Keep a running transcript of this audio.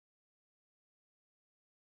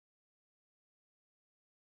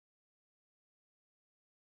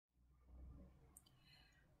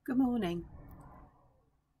Good morning.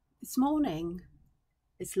 This morning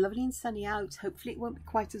it's lovely and sunny out. Hopefully it won't be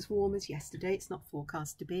quite as warm as yesterday. It's not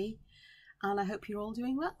forecast to be, and I hope you're all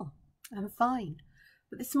doing well. I'm fine.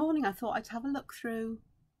 But this morning I thought I'd have a look through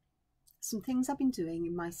some things I've been doing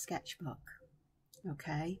in my sketchbook.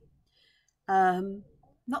 Okay,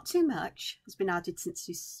 not too much has been added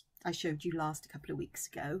since I showed you last a couple of weeks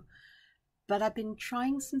ago, but I've been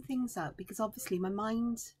trying some things out because obviously my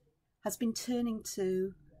mind has been turning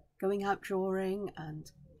to going out drawing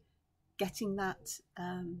and getting that,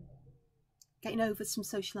 getting over some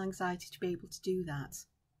social anxiety to be able to do that.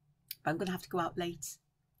 But I'm going to have to go out late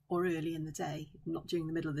or early in the day, not during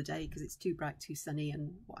the middle of the day because it's too bright, too sunny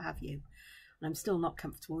and what have you. And I'm still not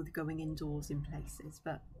comfortable with going indoors in places,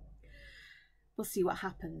 but we'll see what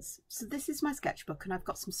happens. So this is my sketchbook and I've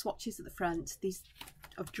got some swatches at the front. These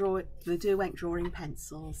of the Derwent drawing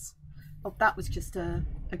pencils. Oh, that was just a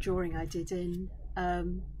drawing I did in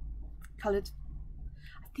coloured,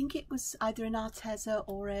 I think it was either an Arteza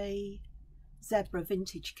or a Zebra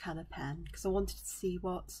vintage colour pen, because I wanted to see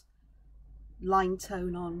what line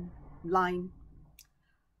tone on line,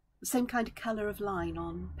 the same kind of colour of line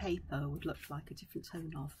on paper would look like, a different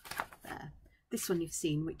tone of there. This one you've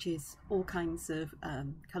seen, which is all kinds of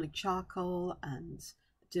coloured charcoal and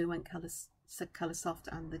Derwent Colour Soft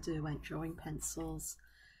and the Derwent drawing pencils.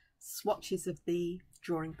 Swatches of the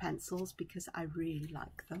drawing pencils because I really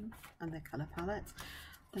like them and their colour palette.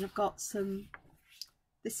 Then I've got some,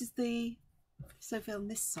 this is the, so over on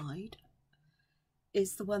this side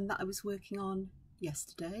is the one that I was working on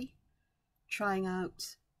yesterday, trying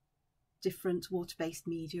out different water-based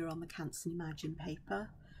media on the Canson Imagine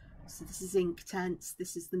paper. So this is Inktense,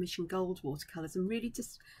 this is the Mission Gold watercolours. I'm really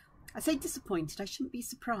just, I say disappointed, I shouldn't be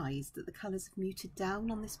surprised that the colours have muted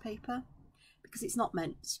down on this paper, because it's not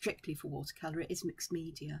meant strictly for watercolour, it is mixed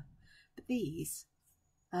media. But these,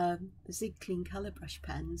 the Zig Clean Colour brush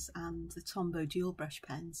pens and the Tombow Dual Brush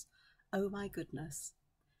pens, oh my goodness,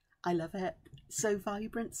 I love it. So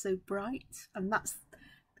vibrant, so bright, and that's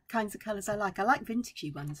the kinds of colours I like. I like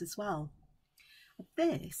vintagey ones as well.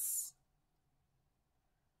 This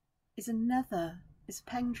is it's a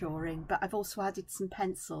pen drawing, but I've also added some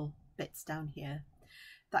pencil bits down here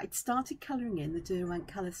that I'd started colouring in the Derwent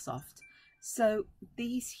Colour Soft. So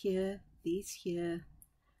these here,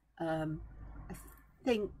 I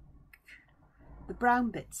think the brown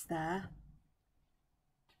bits there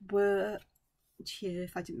were here,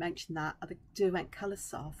 if I didn't mention that, are the Derwent Colour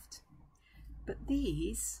Soft. But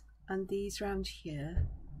these and these round here,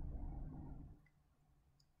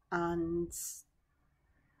 and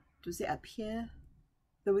was it up here?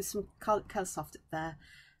 There was some Colour Soft up there,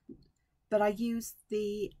 but I used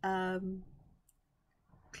the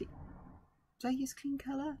did I use Clean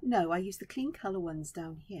Colour? No, I used the Clean Colour ones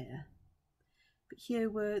down here. But here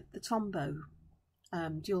were the Tombow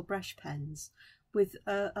Dual Brush pens with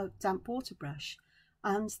a damp water brush.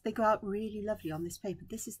 And they go out really lovely on this paper.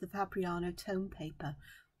 This is the Fabriano tone paper,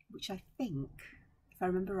 which I think, if I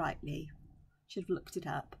remember rightly, should have looked it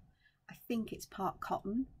up, I think it's part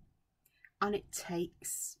cotton. And it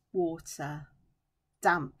takes water,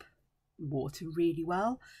 damp water, really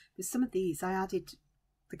well. With some of these I added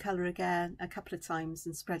the colour again a couple of times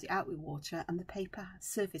and spread it out with water, and the paper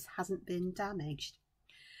surface hasn't been damaged.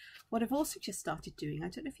 What I've also just started doing, I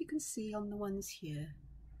don't know if you can see on the ones here,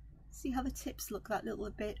 see how the tips look that little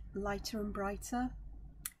bit lighter and brighter?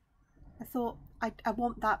 I thought I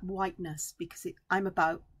want that whiteness because I'm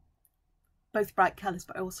about both bright colours,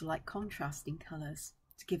 but I also like contrasting colours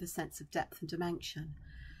to give a sense of depth and dimension.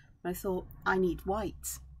 And I thought I need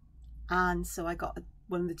white, and so I got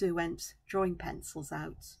one of the Derwent drawing pencils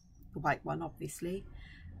out, the white one obviously,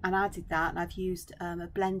 and added that, and I've used a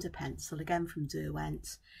blender pencil again from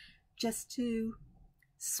Derwent just to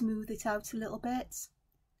smooth it out a little bit,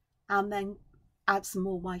 and then add some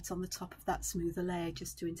more white on the top of that smoother layer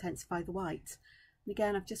just to intensify the white. And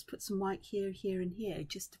again I've just put some white here, here and here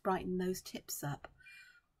just to brighten those tips up.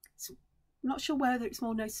 So I'm not sure whether it's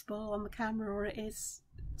more noticeable on the camera or it is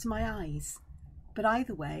to my eyes, but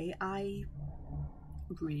either way I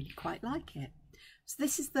really quite like it. So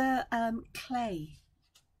this is the clay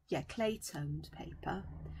toned paper,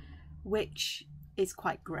 which is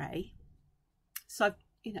quite grey. So I've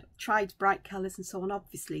tried bright colours and so on,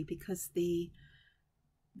 obviously, because the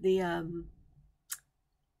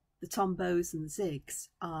Tombows and the Zigs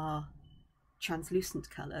are translucent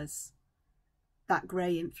colours. That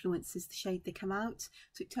grey influences the shade they come out,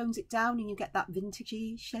 so it tones it down and you get that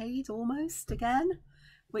vintagey shade almost again,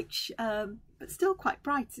 which but still quite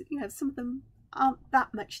bright. Some of them aren't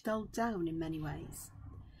that much dulled down in many ways,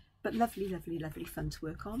 but lovely, lovely, lovely fun to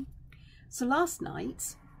work on. So last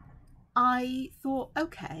night I thought,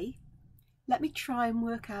 okay, let me try and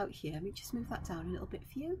work out here. Let me just move that down a little bit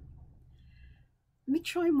for you. Let me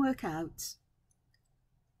try and work out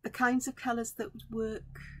the kinds of colours that would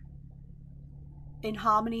work in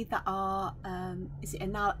harmony, that are,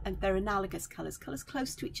 they're analogous colours, colours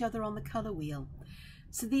close to each other on the colour wheel.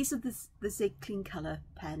 So these are the Zig Clean Colour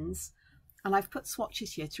pens, and I've put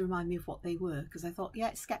swatches here to remind me of what they were, because I thought, yeah,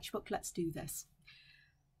 it's sketchbook, let's do this.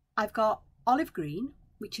 I've got olive green,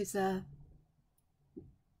 which is well,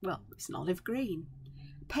 it's an olive green.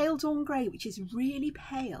 Pale dawn grey, which is really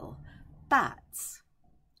pale, but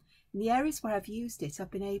in the areas where I've used it,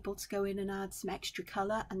 I've been able to go in and add some extra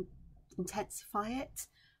colour and intensify it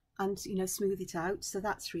and, you know, smooth it out. So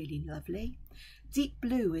that's really lovely. Deep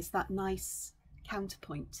blue is that nice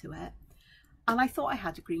counterpoint to it. And I thought I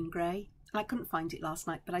had a green grey. I couldn't find it last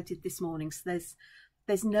night, but I did this morning. So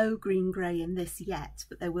there's no green grey in this yet,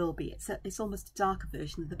 but there will be. It's almost a darker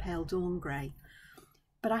version of the pale dawn grey.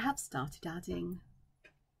 But I have started adding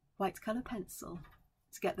white colour pencil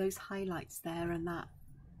to get those highlights there and that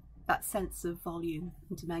sense of volume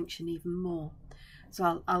and dimension even more.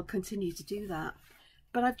 So I'll continue to do that.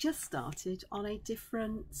 But I've just started on a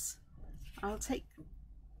different, I'll take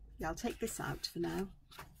this out for now.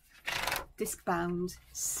 Disc bound,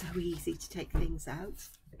 so easy to take things out.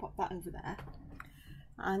 Pop that over there.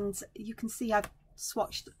 And you can see I've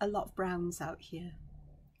swatched a lot of browns out here.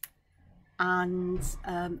 And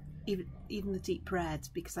even the deep red,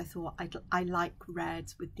 because I thought I like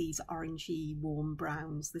red with these orangey warm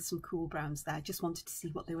browns. There's some cool browns there. I just wanted to see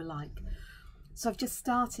what they were like. So I've just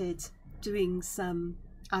started doing some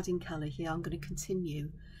adding colour here. I'm going to continue,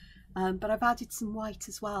 but I've added some white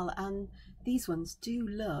as well, and these ones do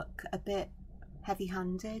look a bit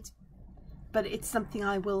heavy-handed, but it's something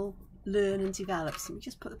I will learn and develop. So let me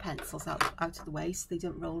just put the pencils out of the way so they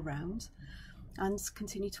don't roll around, and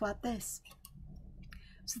continue to add this.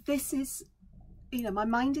 So this is, you know, my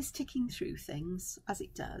mind is ticking through things as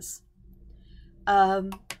it does,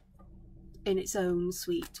 in its own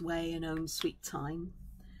sweet way and own sweet time.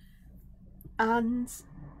 And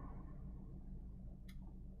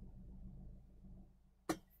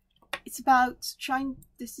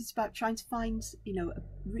this is about trying to find, you know, a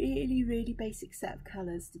really, really basic set of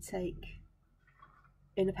colours to take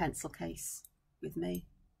in a pencil case with me.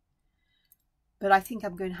 But I think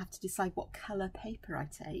I'm going to have to decide what colour paper I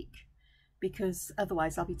take, because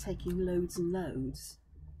otherwise I'll be taking loads and loads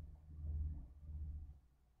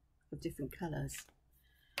of different colours,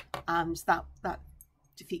 and that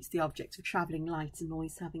defeats the object of travelling light and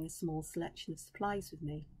always having a small selection of supplies with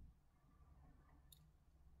me.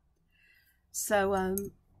 So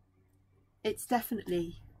it's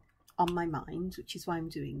definitely on my mind, which is why I'm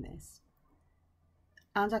doing this.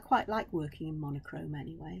 And I quite like working in monochrome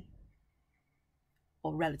anyway,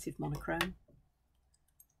 or relative monochrome.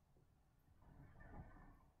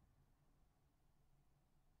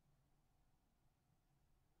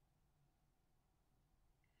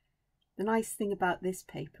 The nice thing about this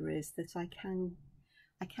paper is that I can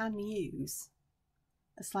use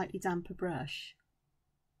a slightly damper brush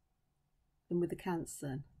than with the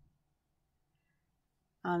Canson,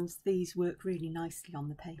 and these work really nicely on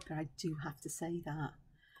the paper. I do have to say that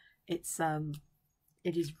it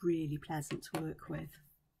is really pleasant to work with,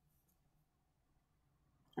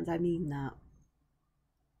 and I mean that.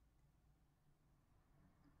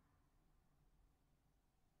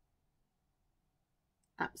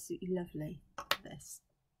 Absolutely lovely, this.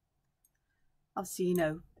 Obviously, you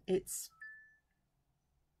know, it's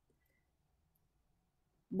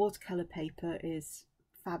watercolour paper is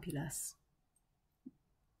fabulous,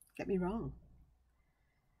 get me wrong,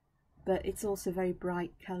 but it's also very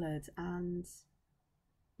bright coloured, and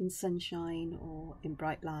in sunshine or in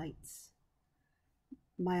bright lights,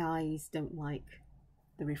 my eyes don't like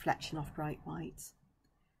the reflection off bright white,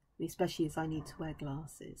 especially as I need to wear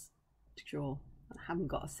glasses to draw. I haven't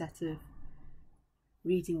got a set of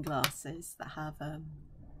reading glasses that have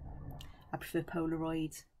I prefer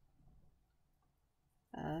Polaroid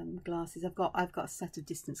glasses. I've got a set of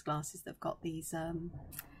distance glasses that've got these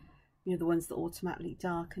you know, the ones that automatically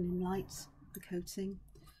darken in light, the coating,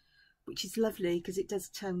 which is lovely because it does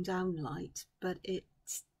tone down light, but it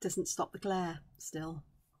doesn't stop the glare still.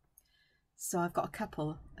 So I've got a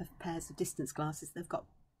couple of pairs of distance glasses that've got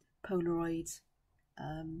Polaroid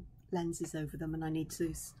lenses over them, and I need to,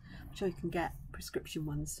 I'm sure you can get prescription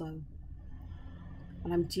ones, so,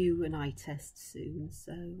 and I'm due an eye test soon,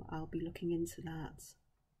 so I'll be looking into that.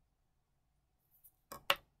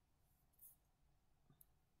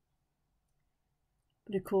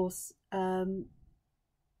 But of course, the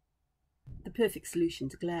perfect solution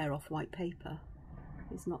to glare off white paper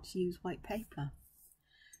is not to use white paper.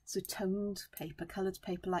 So toned paper, coloured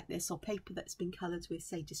paper like this, or paper that's been coloured with,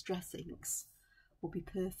 say, distress inks, will be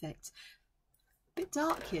perfect. A bit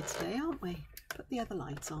dark here today, aren't we? Put the other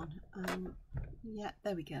light on. Yeah,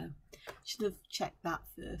 there we go. Should have checked that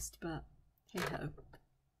first, but hey ho.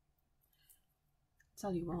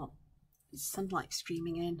 Tell you what, it's sunlight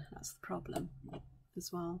streaming in, that's the problem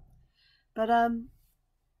as well. But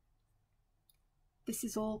this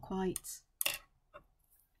is all quite,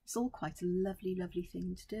 it's all quite a lovely, lovely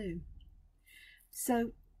thing to do.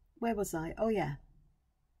 So where was I? Oh yeah,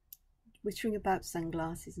 whittering about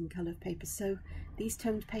sunglasses and coloured paper. So these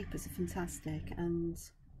toned papers are fantastic, and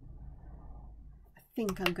I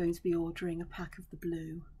think I'm going to be ordering a pack of the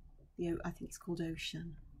blue. I think it's called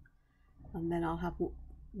Ocean, and then I'll have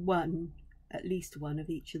one, at least one of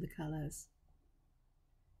each of the colours.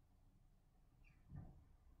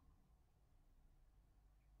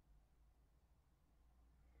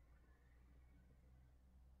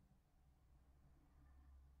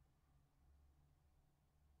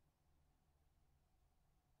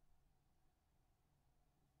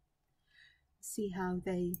 See how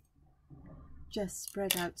they just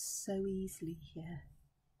spread out so easily here.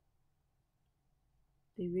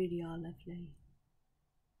 They really are lovely.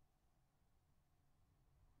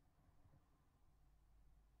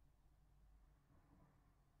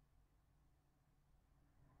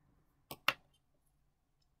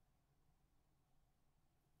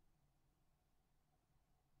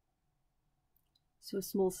 So a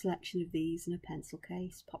small selection of these in a pencil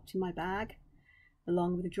case popped in my bag,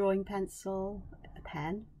 along with a drawing pencil, a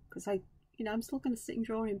pen, because I'm still going to sit and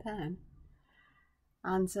draw in pen.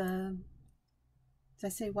 And did I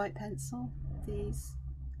say white pencil? These.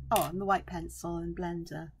 Oh, and the white pencil and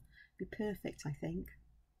blender. Be perfect, I think.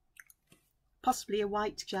 Possibly a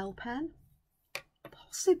white gel pen.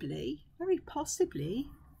 Possibly, very possibly,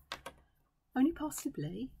 only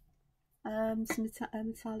possibly, some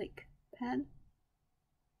metallic pen.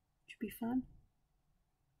 Should be fun.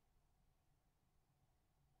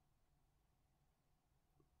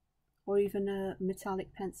 Or even a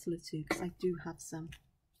metallic pencil or two, because I do have some.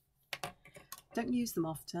 Don't use them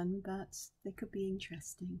often, but they could be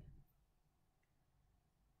interesting.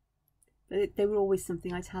 But they were always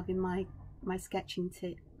something I'd have in my sketching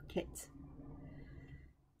kit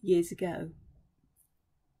years ago.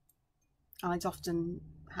 I'd often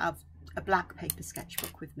have a black paper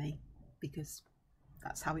sketchbook with me, because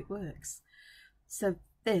that's how it works. So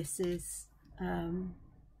this is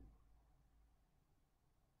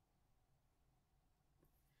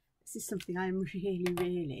something I'm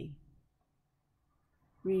really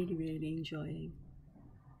enjoying.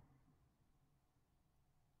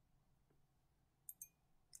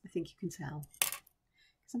 I think you can tell,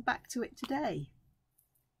 because I'm back to it today,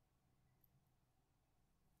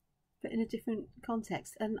 but in a different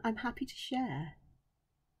context, and I'm happy to share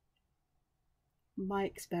my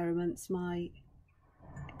experiments or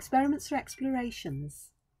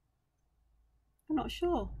explorations. I'm not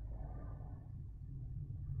sure.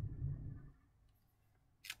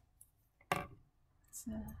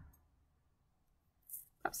 So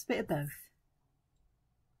perhaps a bit of both.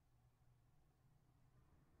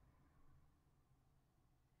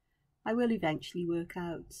 I will eventually work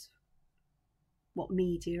out what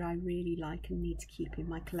media I really like and need to keep in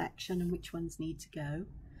my collection, and which ones need to go.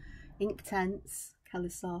 Inktense,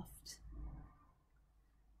 Coloursoft,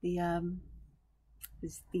 the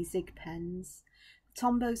Zig pens.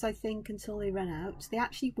 Tombows, I think, until they run out. They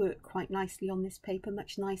actually work quite nicely on this paper,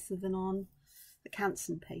 much nicer than on the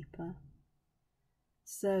Canson paper.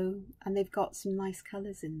 So, and they've got some nice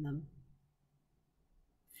colours in them,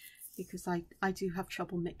 because I do have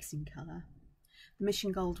trouble mixing colour. The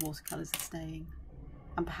Mission Gold watercolours are staying,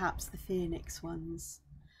 and perhaps the Phoenix ones,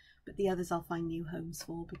 but the others I'll find new homes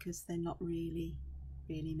for, because they're not really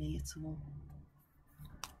me at all.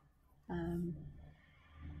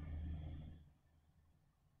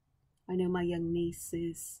 I know my young niece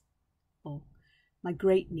is, or my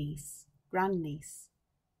great niece, grandniece,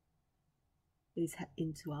 is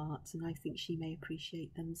into art, and I think she may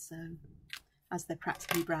appreciate them, so, as they're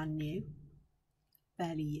practically brand new,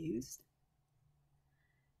 barely used.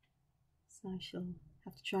 So I shall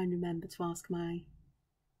have to try and remember to ask my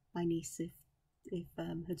niece if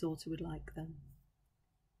her daughter would like them,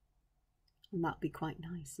 and that'd be quite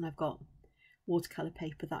nice. And I've got watercolour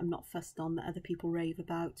paper that I'm not fussed on, that other people rave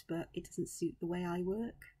about, but it doesn't suit the way I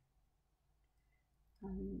work,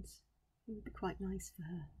 and it would be quite nice for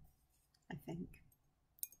her, I think.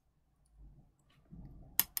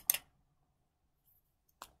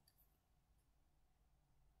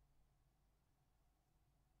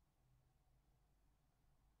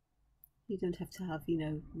 You don't have to have, you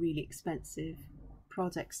know, really expensive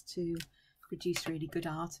products to produce really good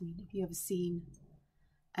art. I mean, have you ever seen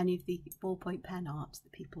any of the ballpoint pen art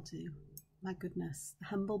that people do? My goodness, the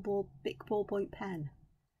humble big ballpoint pen.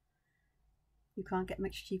 You can't get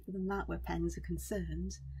much cheaper than that where pens are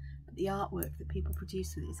concerned, but the artwork that people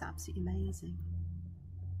produce with it is absolutely amazing.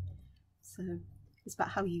 So it's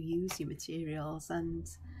about how you use your materials and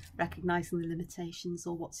recognising the limitations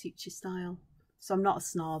or what suits your style. So I'm not a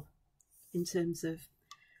snob in terms of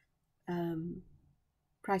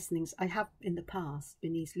pricing things. I have in the past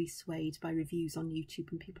been easily swayed by reviews on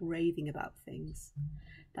YouTube and people raving about things.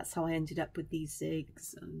 That's how I ended up with these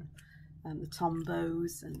Zigs and the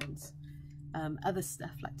Tombows and other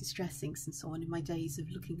stuff like distress inks and so on in my days of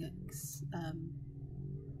looking at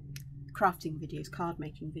crafting videos, card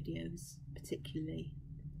making videos particularly.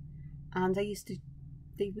 And I used to,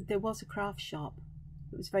 there was a craft shop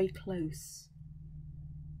that was very close.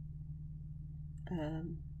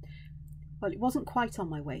 Well, it wasn't quite on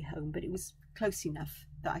my way home, but it was close enough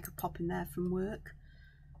that I could pop in there from work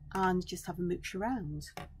and just have a mooch around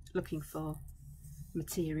looking for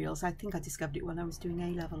materials. I think I discovered it when I was doing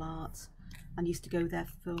A-level art and used to go there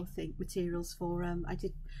for materials for, I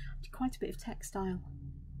did quite a bit of textile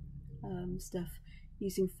stuff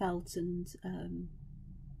using felt and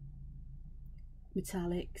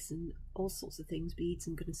metallics and all sorts of things, beads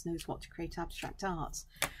and goodness knows what, to create abstract art.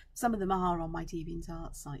 Some of them are on my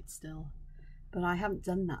DeviantArt site still, but I haven't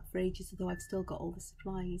done that for ages, although I've still got all the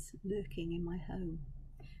supplies lurking in my home.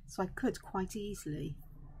 So I could quite easily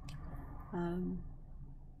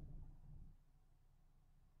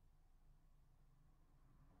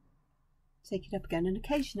take it up again. And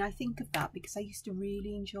occasionally I think of that because I used to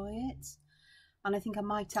really enjoy it, and I think I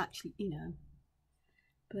might actually, you know,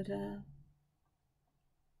 but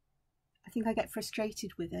I think I get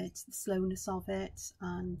frustrated with it, the slowness of it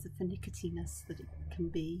and the finickiness that it can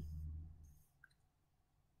be.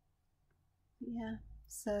 Yeah,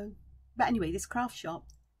 so, but anyway, this craft shop,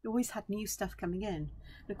 it always had new stuff coming in.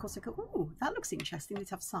 And of course I go, oh, that looks interesting. They'd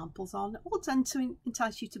have samples on, all done to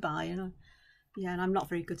entice you to buy. And yeah, and I'm not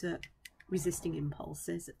very good at resisting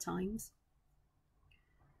impulses at times.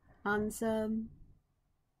 And so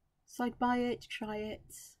I'd buy it, try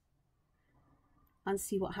it, and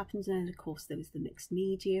see what happens. And then of course there was the mixed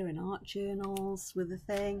media and art journals were the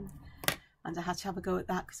thing, and I had to have a go at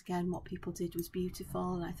that because again what people did was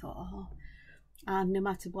beautiful, and I thought, oh, and no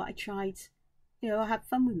matter what I tried, you know, I had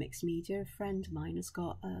fun with mixed media. A friend of mine has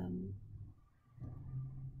got a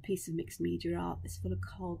piece of mixed media art that's full of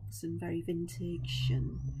cogs and very vintage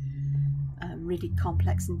and really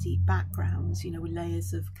complex and deep backgrounds, you know, with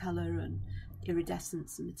layers of colour and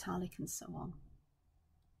iridescence and metallic and so on.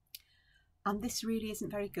 And this really isn't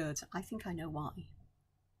very good. I think I know why.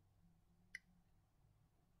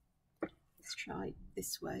 Let's try it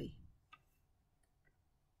this way.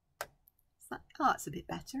 Oh, it's a bit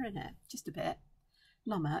better, isn't it? Just a bit.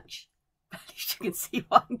 Not much. But at least you can see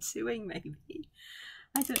what I'm doing, maybe.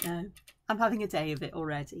 I don't know. I'm having a day of it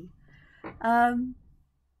already.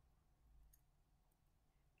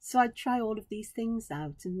 So I'd try all of these things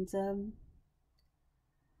out, and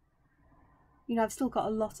you know, I've still got a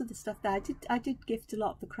lot of the stuff there. I did gift a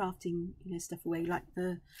lot of the crafting, you know, stuff away, like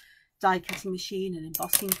the die cutting machine and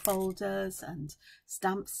embossing folders and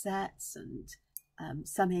stamp sets and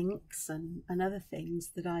some inks and other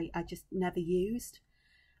things that I just never used.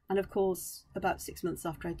 And of course, about 6 months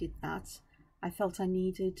after I did that, I felt I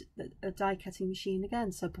needed a die cutting machine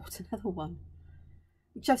again, so I bought another one,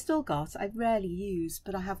 which I've still got. I rarely use,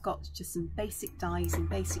 but I have got just some basic dies and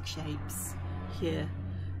basic shapes here,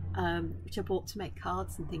 which I bought to make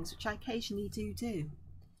cards and things, which I occasionally do.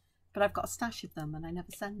 But I've got a stash of them and I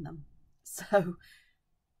never send them. So,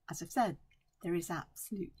 as I've said, there is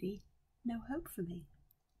absolutely no hope for me,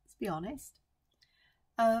 let's be honest.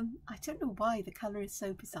 I don't know why the colour is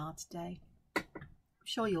so bizarre today. I'm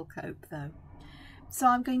sure you'll cope though. So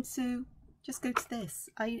I'm going to just go to this.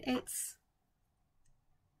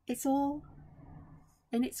 It's all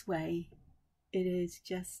in its way. It is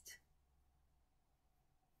just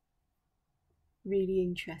really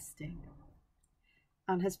interesting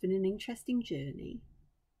and has been an interesting journey.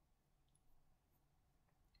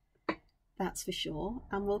 That's for sure,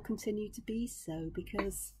 and will continue to be so,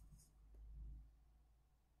 because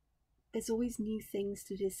there's always new things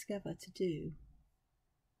to discover, to do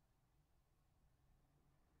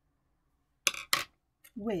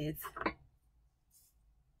with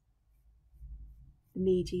the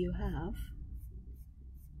media you have,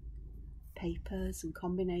 papers and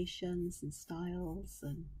combinations and styles,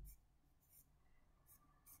 and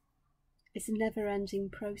it's a never-ending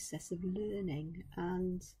process of learning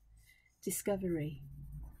and discovery.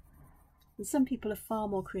 And some people are far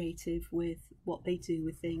more creative with what they do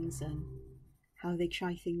with things and how they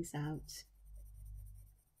try things out.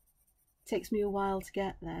 It takes me a while to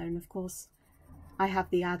get there, and of course I have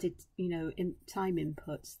the added, you know, time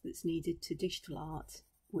input that's needed to digital art,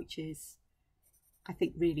 which is, I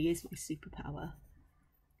think, really is my superpower.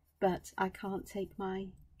 But I can't take my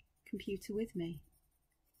computer with me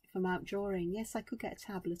if I'm out drawing. Yes, I could get a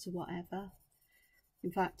tablet or whatever.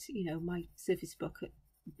 In fact, you know, my Surface Book,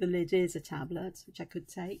 the lid is a tablet, which I could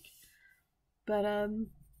take. But as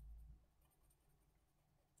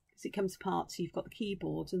it comes apart, so you've got the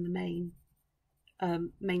keyboard and the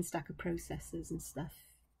main stack of processors and stuff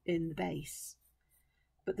in the base,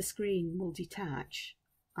 but the screen will detach,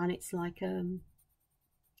 and it's like a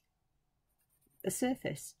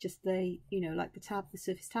Surface, just you know, like the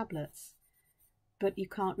Surface tablets, but you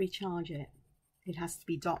can't recharge it. It has to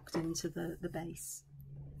be docked into the base.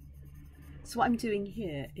 So what I'm doing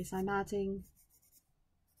here is I'm adding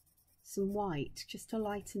some white just to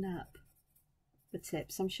lighten up the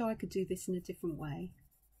tips. I'm sure I could do this in a different way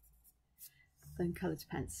than coloured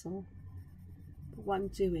pencil, but what I'm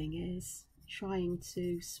doing is trying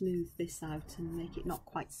to smooth this out and make it not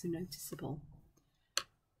quite so noticeable.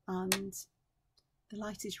 And the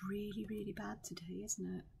light is really, really bad today, isn't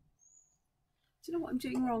it? Do you know what I'm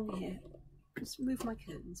doing wrong here? Just move my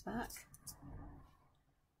curtains back.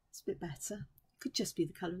 It's a bit better. It could just be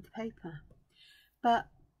the colour of the paper, but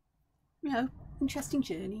you know, interesting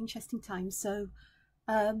journey, interesting time. So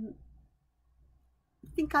I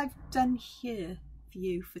think I've done here for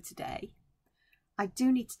you for today. I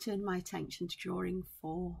do need to turn my attention to drawing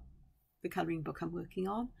for the colouring book I'm working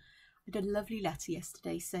on. I did a lovely letter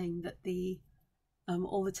yesterday saying that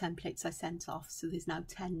all the templates I sent off, so there's now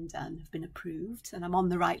 10 done, have been approved, and I'm on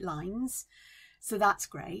the right lines, so that's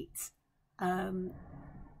great.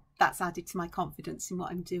 That's added to my confidence in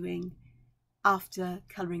what I'm doing after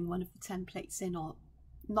colouring one of the templates in, or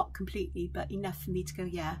not completely, but enough for me to go,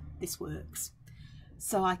 yeah, this works.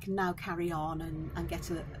 So I can now carry on and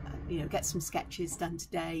get some sketches done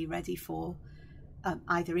today, ready for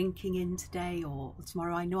either inking in today or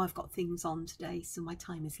tomorrow. I know I've got things on today, so my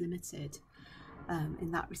time is limited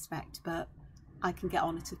in that respect, but I can get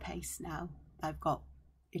on at a pace now. I've got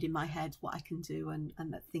it in my head what I can do, and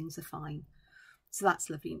that things are fine. So that's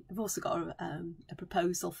lovely. I've also got a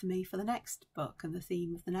proposal for me for the next book and the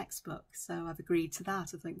theme of the next book, so I've agreed to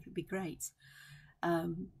that. I think it'd be great.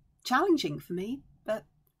 Challenging for me, but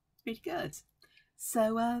really good.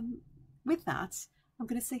 So with that, I'm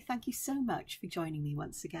going to say thank you so much for joining me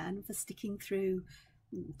once again, for sticking through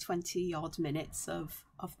 20 odd minutes of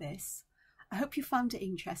this. I hope you found it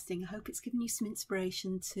interesting. I hope it's given you some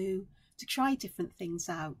inspiration to try different things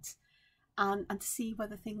out and to see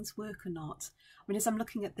whether things work or not. I mean, as I'm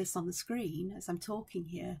looking at this on the screen, as I'm talking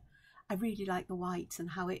here, I really like the white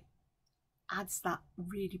and how it adds that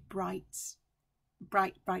really brightness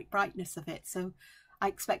of it. So I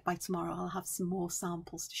expect by tomorrow I'll have some more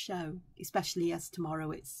samples to show, especially as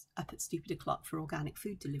tomorrow it's up at stupid o'clock for organic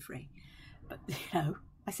food delivery. But you know,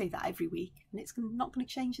 I say that every week, and it's not going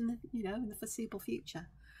to change in the foreseeable future.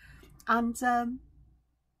 And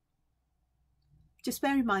just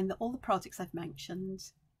bear in mind that all the projects I've mentioned,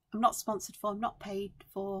 I'm not sponsored for, I'm not paid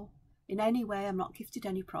for in any way. I'm not gifted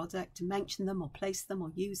any product to mention them or place them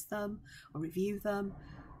or use them or review them.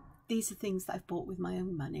 These are things that I've bought with my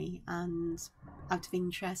own money and out of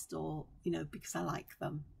interest, or because I like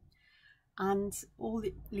them. And all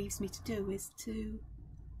it leaves me to do is to,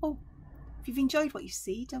 if you've enjoyed what you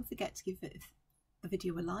see, don't forget to give the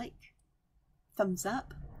video a like, thumbs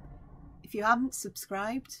up. If you haven't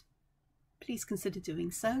subscribed, please consider doing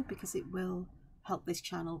so, because it will help this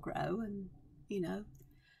channel grow. And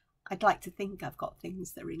I'd like to think I've got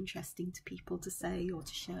things that are interesting to people to say or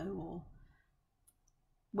to show, or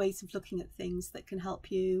ways of looking at things that can help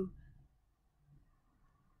you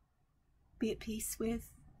be at peace with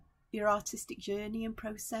your artistic journey and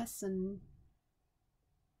process, and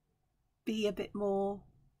be a bit more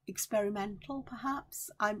experimental, perhaps.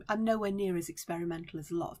 I'm nowhere near as experimental as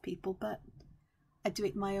a lot of people, but I do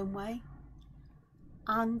it my own way.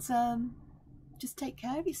 And just take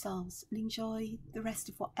care of yourselves and enjoy the rest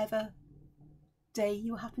of whatever day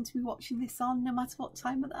you happen to be watching this on, no matter what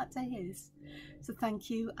time of that day is. So thank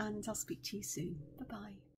you, and I'll speak to you soon. Bye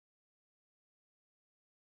bye.